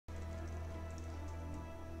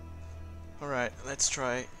Alright, let's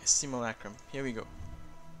try Simulacrum. Here we go.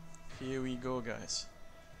 Here we go, guys.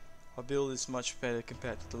 Our build is much better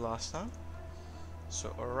compared to the last time.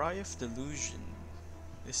 So, Arrive Delusion.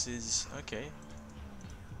 This is, okay.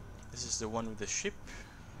 This is the one with the ship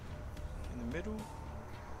in the middle.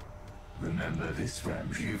 Remember this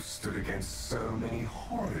ramp you stood against so many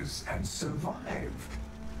horrors and survived.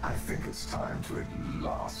 I think it's time to at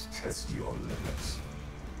last test your limits.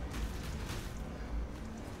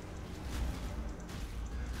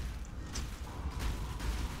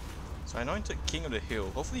 So I anointed King of the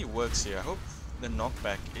Hill. Hopefully it works here. I hope the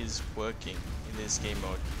knockback is working in this game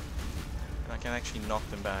mode. And I can actually knock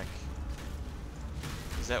them back.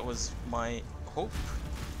 Because that was my hope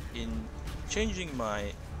in changing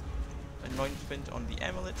my anointment on the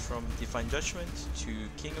amulet from Divine Judgement to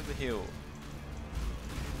King of the Hill.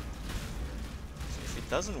 So if it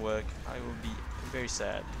doesn't work, I will be very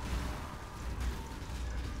sad.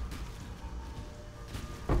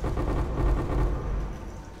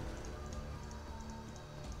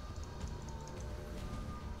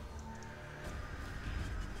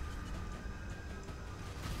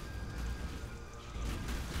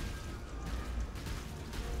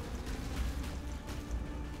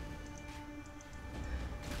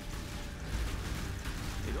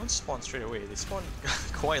 They don't spawn straight away, they spawn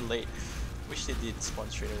quite late. Wish they did spawn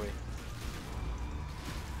straight away.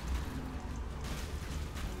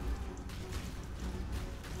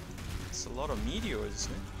 It's a lot of meteors,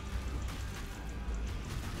 isn't it?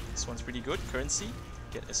 This one's pretty good, currency.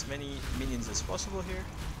 Get as many minions as possible here.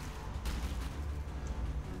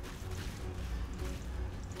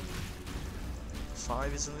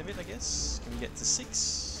 Five is the limit, I guess. Can we get to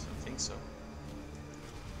 6? I think so.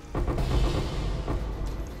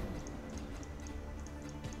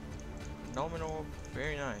 Nominal,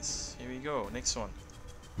 very nice. Here we go, next one.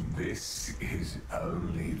 This is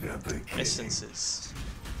only the beginning. Essences.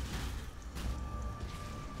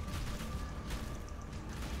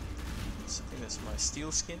 So I think that's my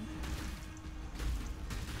steel skin.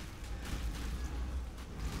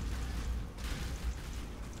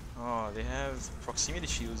 Oh, they have proximity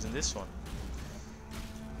shields in this one.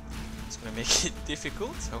 It's gonna make it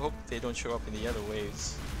difficult. I hope they don't show up in the other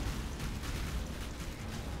waves.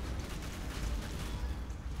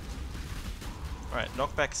 Alright,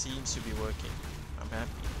 knockback seems to be working. I'm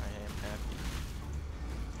happy. I am happy.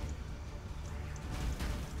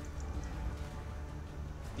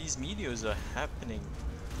 These meteors are happening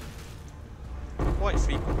quite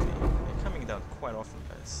frequently. They're coming down quite often,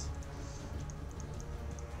 guys.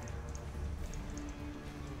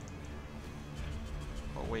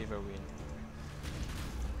 What wave are we in?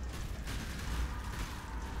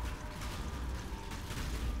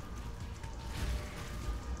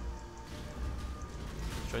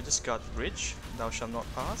 So I just got bridge, thou shalt not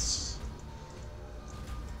pass.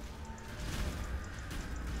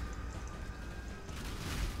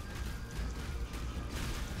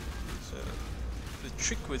 So the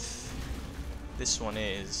trick with this one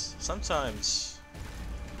is sometimes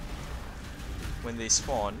when they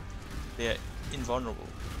spawn, they're invulnerable.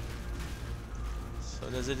 So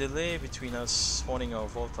there's a delay between us spawning our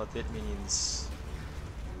Volta dead minions,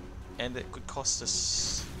 and it could cost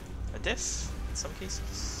us a death in some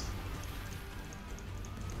cases.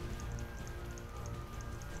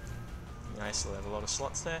 Nice, we'll have a lot of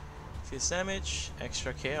slots there. Fierce damage,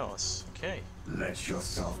 extra chaos. Okay. Let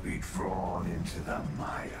yourself be drawn into the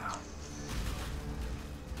mire.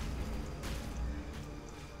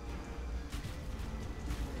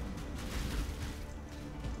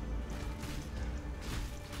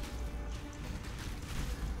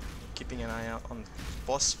 Keeping an eye out on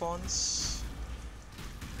boss spawns.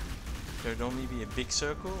 There'd normally be a big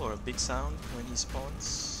circle or a big sound when he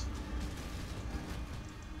spawns.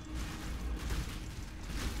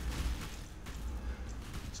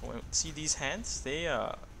 So when see these hands, they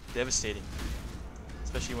are devastating,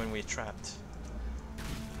 especially when we're trapped.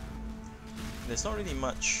 There's not really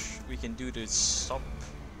much we can do to stop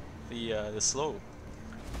the slow,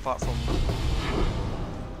 apart from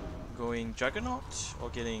going Juggernaut or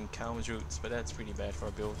getting Calm's Roots, but that's pretty bad for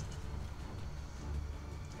a build.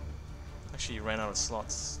 Actually ran out of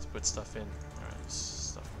slots to put stuff in. Alright,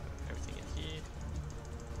 stuff everything in here.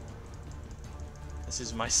 This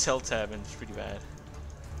is my cell tab and it's pretty bad.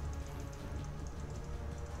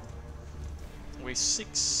 Wave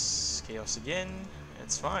 6, chaos again.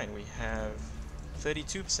 It's fine, we have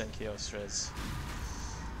 32% chaos res.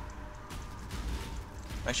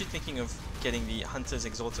 I'm actually thinking of getting the Hunter's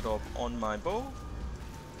Exalted Orb on my bow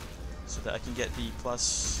so that I can get the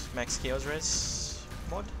plus max chaos res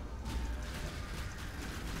mod.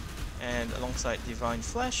 And alongside Divine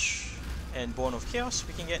Flesh, and Born of Chaos,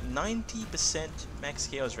 we can get 90% max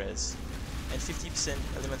chaos res and 50%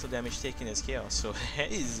 elemental damage taken as chaos. So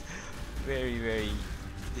that is very, very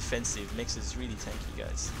defensive. Makes us really tanky,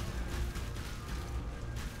 guys.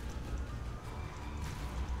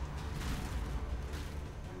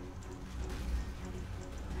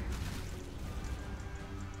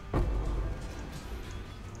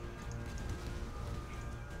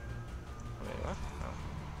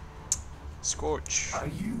 Scorch. Are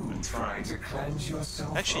you trying to cleanse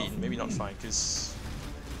yourself? Actually, maybe not fine, because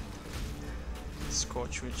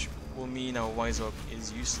Scorch, which will mean our Wise Orb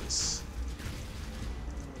is useless.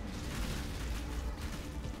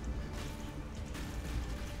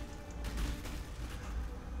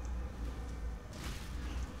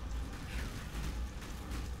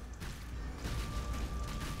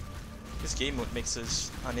 This game mode makes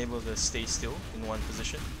us unable to stay still in one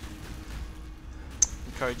position.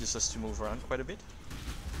 Encourages us to move around quite a bit.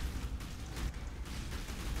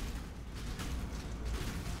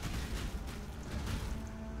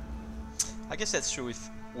 I guess that's true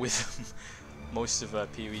with most of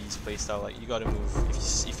POE's playstyle. Like, you gotta move. If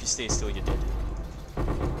you stay still, you're dead.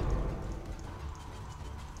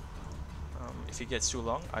 If it gets too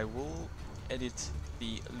long, I will edit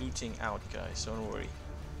the looting out, guys. Don't worry.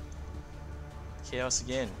 Chaos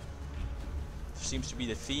again. Seems to be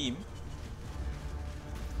the theme.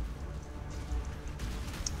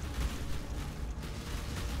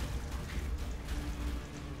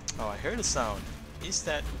 Oh, I heard a sound. Is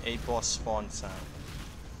that a boss spawn sound?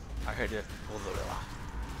 I heard a... I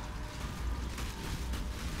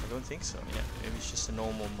don't think so, yeah. Maybe it's just a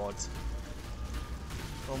normal mod.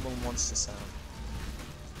 Normal monster sound.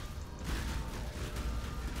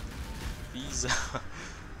 These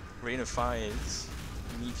Rain of Fires,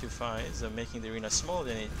 Meteor Fires are making the arena smaller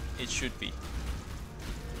than it should be.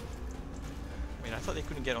 I mean, I thought they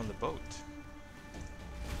couldn't get on the boat.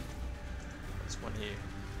 There's one here.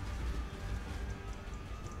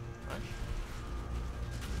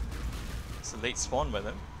 It's a late spawn by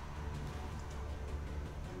them.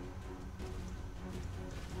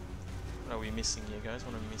 What are we missing here, guys?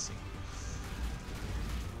 What are we missing?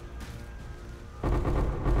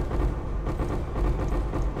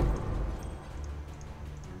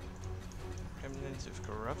 Remnants of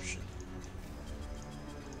corruption.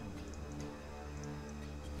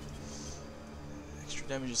 Extra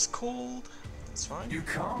damage is cold. That's fine. You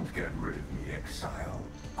can't get rid of me, exile.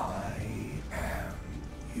 I am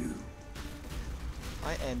you.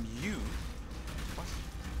 I am you? What?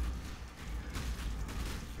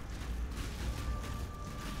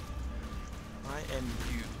 I am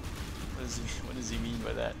you. What does he mean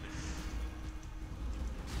by that?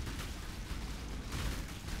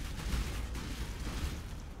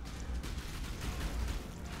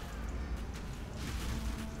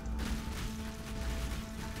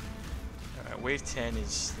 Alright, wave 10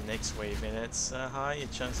 is the next wave, and it's high a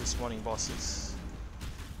chance of spawning bosses.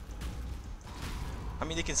 I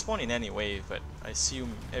mean, they can spawn in any wave, but I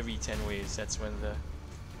assume every 10 waves, that's when the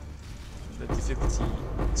difficulty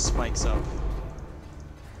spikes up.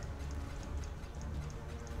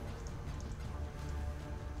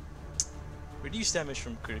 Reduce damage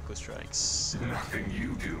from critical strikes. Nothing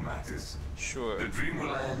you do matters. Sure. The dream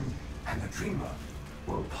will end, and the dreamer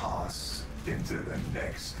will pass into the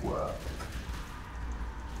next world.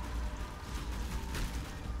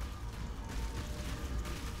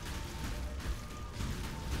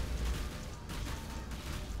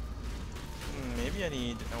 Maybe I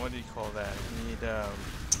need, what do you call that? I need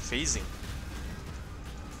phasing.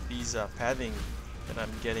 These pathing that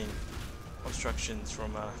I'm getting obstructions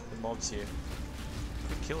from the mobs here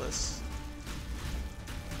could kill us.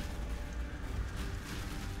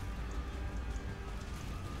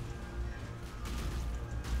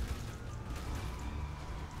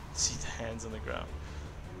 See the hands on the ground.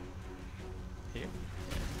 Here?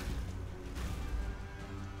 Yeah.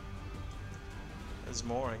 There's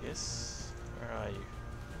more, I guess. Where are you?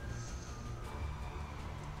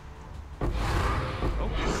 Oh.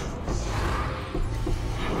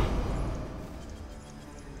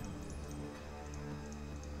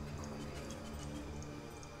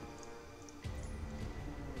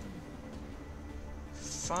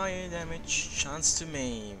 Fire damage, chance to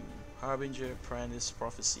maim. Harbinger, Apprentice,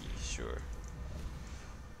 Prophecy, sure.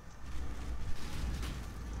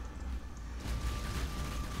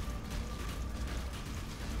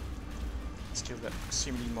 Let's kill that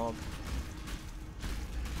proximity mob.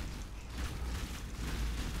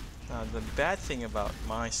 Now the bad thing about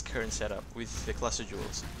my current setup with the cluster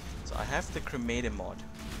jewels, so I have the Cremator mod.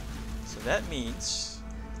 So that means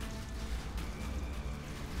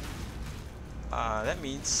That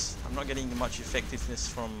means I'm not getting much effectiveness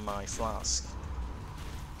from my flask,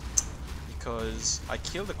 because I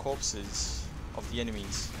kill the corpses of the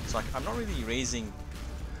enemies. So I'm not really raising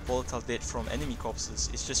volatile dead from enemy corpses,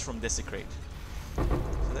 it's just from desecrate.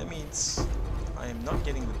 So that means I am not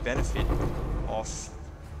getting the benefit of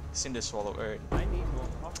Cinder Swallow Urn. I need more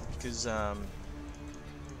copper. Because the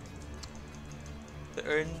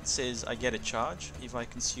urn says I get a charge if I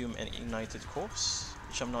consume an ignited corpse,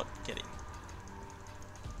 which I'm not getting.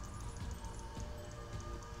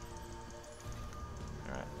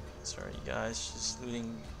 Alright, sorry guys, just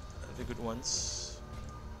looting the good ones.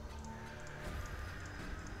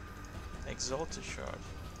 Exalted Shard.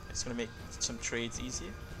 It's gonna make some trades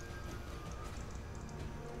easier.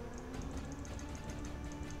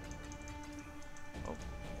 Oh, one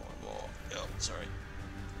more. Oh, sorry.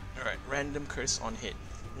 Alright, random curse on hit.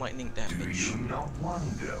 Lightning Do damage. you not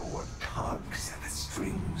wonder what tugs at the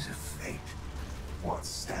strings of fate? What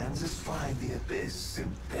stands astride the abyss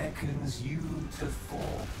and beckons you to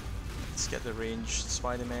fall? Let's get the ranged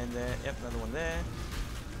Spider-Man there. Yep, another one there.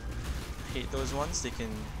 I hate those ones. They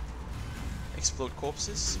can explode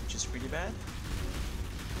corpses, which is pretty bad.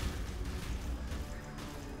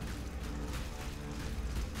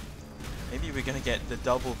 Maybe we're gonna get the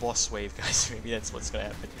double boss wave, guys. Maybe that's what's gonna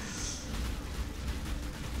happen.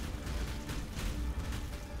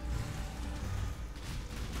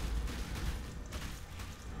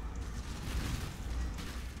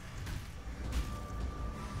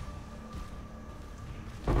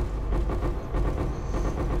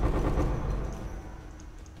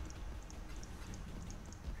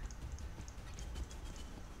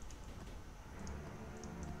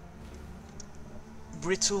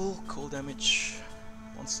 Brittle, cold damage,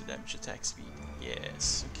 monster damage, attack speed.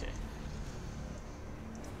 Yes, okay.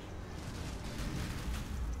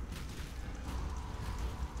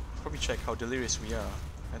 Probably check how delirious we are.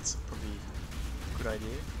 That's probably a good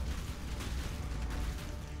idea.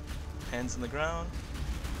 Hands on the ground.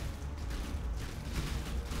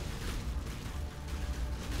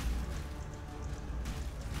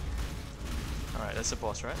 Alright, that's the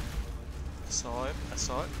boss, right? I saw him, I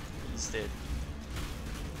saw it. He's dead.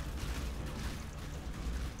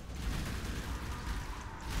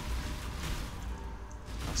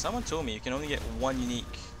 Someone told me you can only get one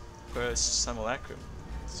unique per Simulacrum,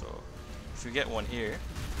 so if you get one here,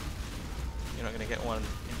 you're not gonna get one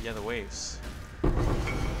in the other waves.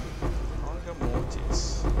 Alga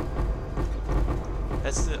Mortis.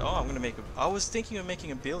 That's the. Oh, I'm gonna make a. I was thinking of making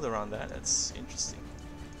a build around that. That's interesting.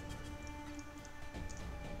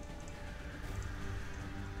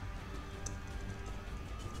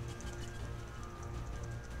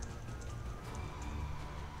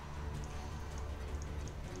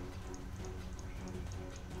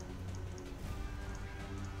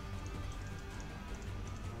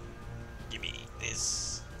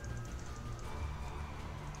 This.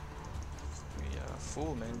 We are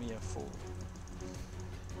full, man. We are full.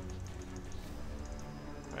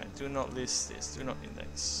 Alright, do not list this. Do not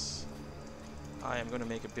index. I am gonna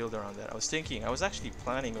make a build around that. I was actually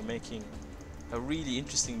planning on making a really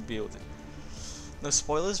interesting build. No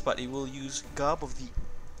spoilers, but it will use Garb of the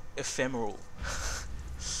Ephemeral.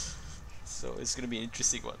 So it's gonna be an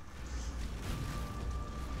interesting one.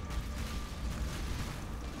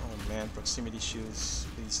 Man, proximity shields,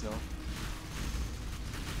 please no.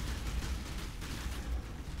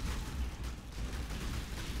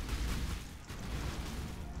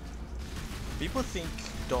 People think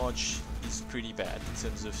dodge is pretty bad in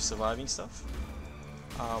terms of surviving stuff.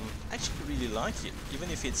 I actually really like it, even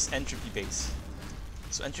if it's entropy based.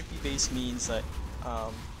 So entropy based means that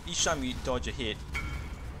each time you dodge a hit,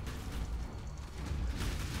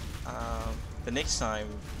 the next time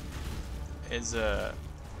is a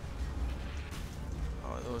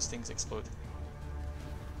those things explode.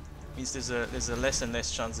 Means there's a less and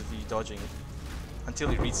less chance of you dodging it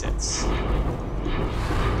until it resets.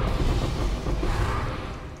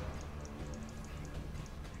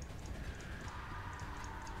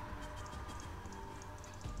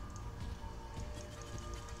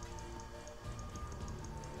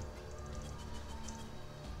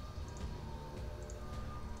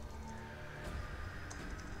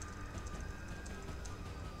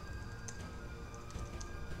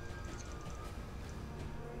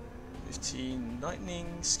 15 lightning,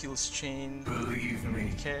 skills chain. Believe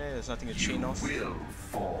me, care, there's nothing to you chain off. will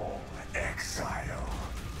fall exile.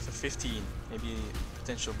 So 15, maybe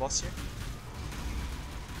potential boss here.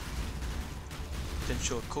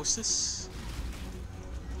 Potential Kosis.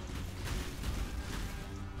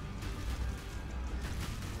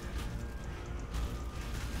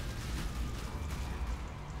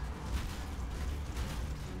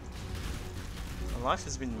 Life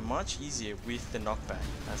has been much easier with the knockback,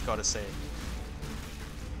 I've got to say.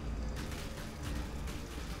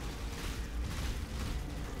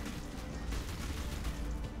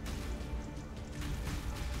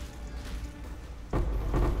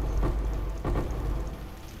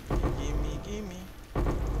 Gimme. Oh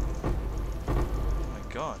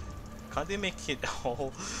my god. Can't they make it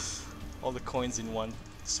all the coins in one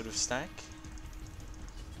sort of stack?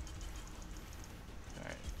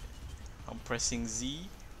 Alright. I'm pressing Z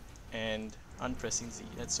and unpressing Z.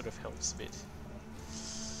 That sort of helps a bit.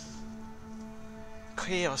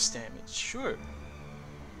 Chaos damage, sure.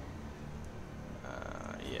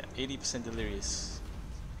 Yeah, 80% delirious.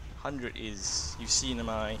 100 is, you've seen in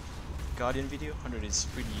my Guardian video, 100 is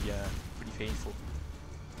pretty painful.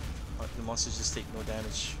 The monsters just take no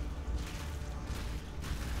damage.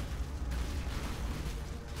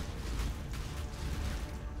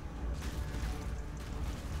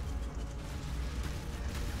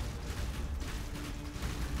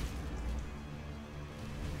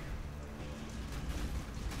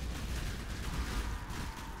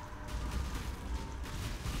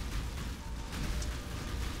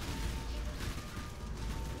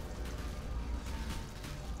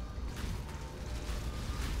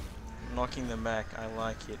 Knocking them back, I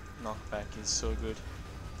like it. Knockback is so good.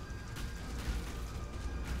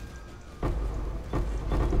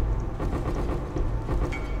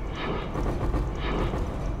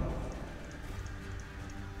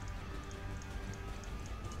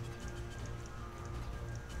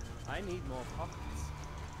 I need more pockets.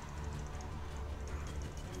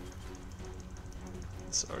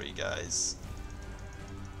 Sorry guys.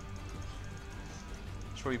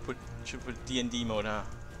 Should put D&D mode, huh?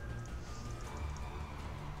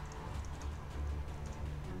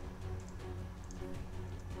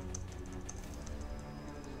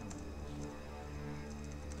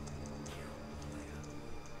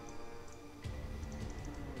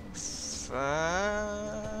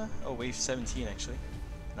 Oh, wave 17 actually.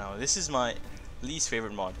 Now this is my least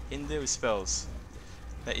favorite mod. Hinder with spells.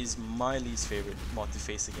 That is my least favorite mod to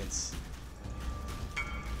face against.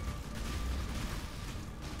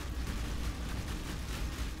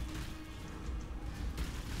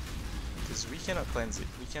 Because we cannot cleanse it.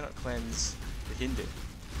 We cannot cleanse the Hinder.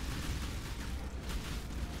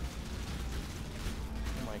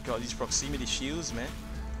 Oh my god, these proximity shields, man.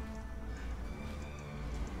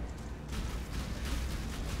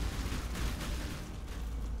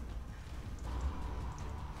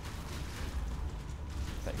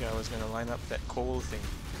 I was gonna line up that coal thing,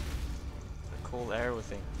 the coal arrow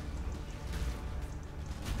thing.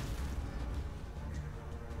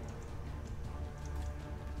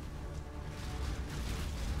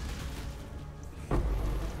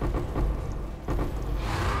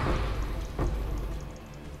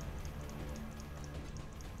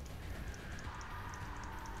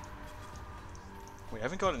 We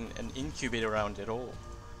haven't got an incubator round at all.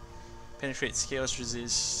 Penetrates, chaos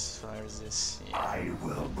resist, fire resist. Yeah. I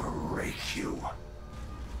will break you.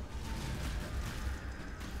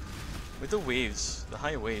 With the waves, the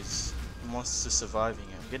high waves, the monsters are surviving.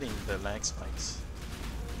 I'm getting the lag spikes.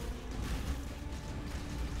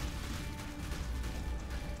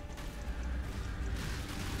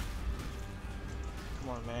 Come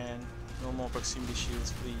on, man. No more proximity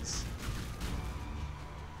shields, please.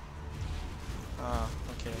 Ah,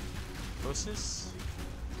 okay. Kosis?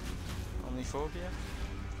 Omniphobia?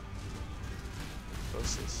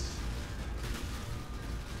 Kosis.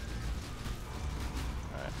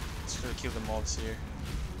 Alright, let's try to kill the mobs here.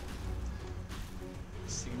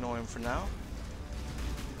 Just ignore him for now.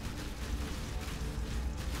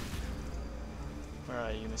 Where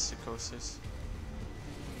are you, Mr. Kosis?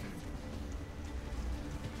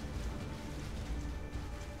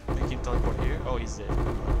 Make him teleport here? Oh, he's dead.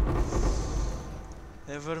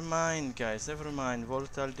 Never mind, guys, never mind.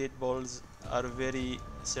 Volatile dead balls are very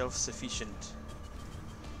self-sufficient.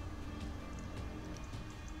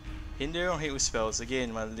 Hinder or hit with spells,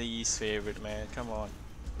 again my least favorite, man, come on.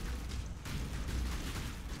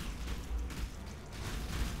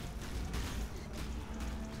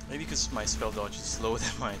 Maybe because my spell dodge is slower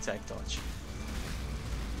than my attack dodge.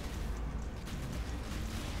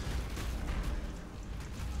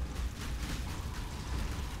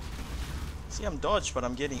 See, I'm dodged, but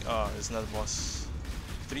I'm getting... Oh, there's another boss.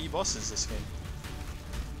 3 bosses this game.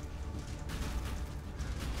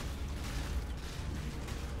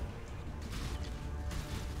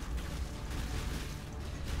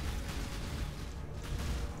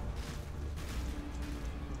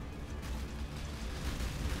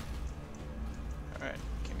 Alright,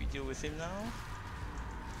 can we deal with him now?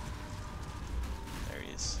 There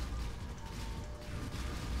he is.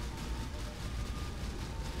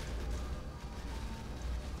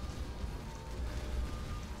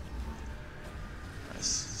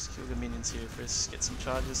 minions here first. Get some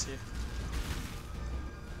charges here.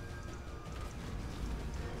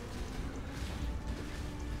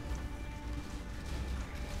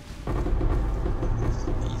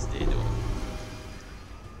 He's dead.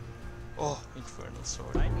 Oh, Infernal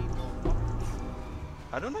Sword. I need more pockets.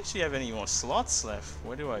 I don't actually have any more slots left.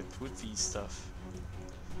 Where do I put these stuff?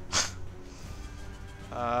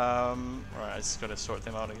 Alright, I just gotta sort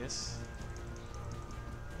them out, I guess.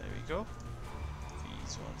 There we go.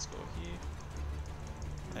 These ones go here.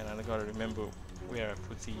 And I gotta remember where I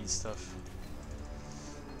put these stuff.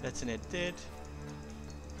 Detonate dead.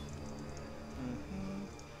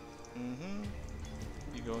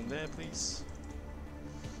 You go in there, please.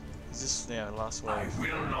 Is this their last one? I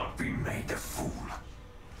will not be made a fool.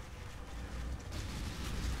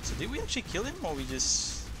 So did we actually kill him, or he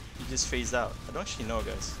just phased out? I don't actually know,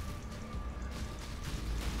 guys.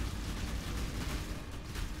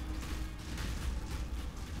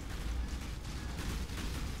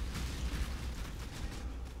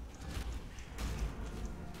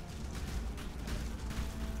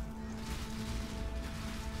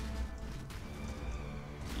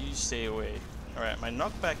 You stay away. Alright, my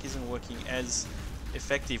knockback isn't working as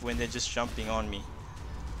effective when they're just jumping on me.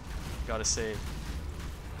 Gotta say.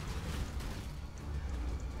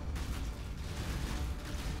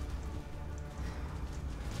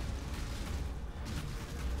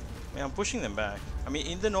 I'm pushing them back. I mean,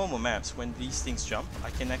 in the normal maps, when these things jump, I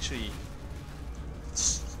can actually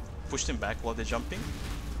push them back while they're jumping.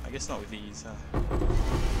 I guess not with these, huh?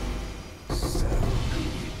 So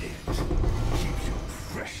be it. Keep your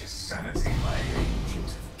precious sanity, my agent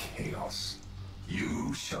of chaos.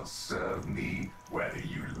 You shall serve me whether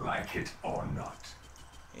you like it or not.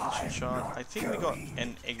 Ancient shard. I think we got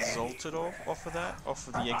an exalted off of that, off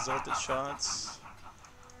of the exalted shards.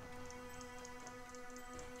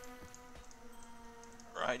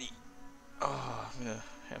 Righty. Oh, I'm gonna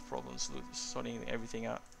have problems sorting everything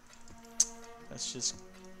out. Let's just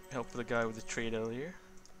help the guy with the trade earlier.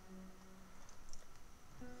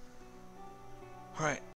 Alright,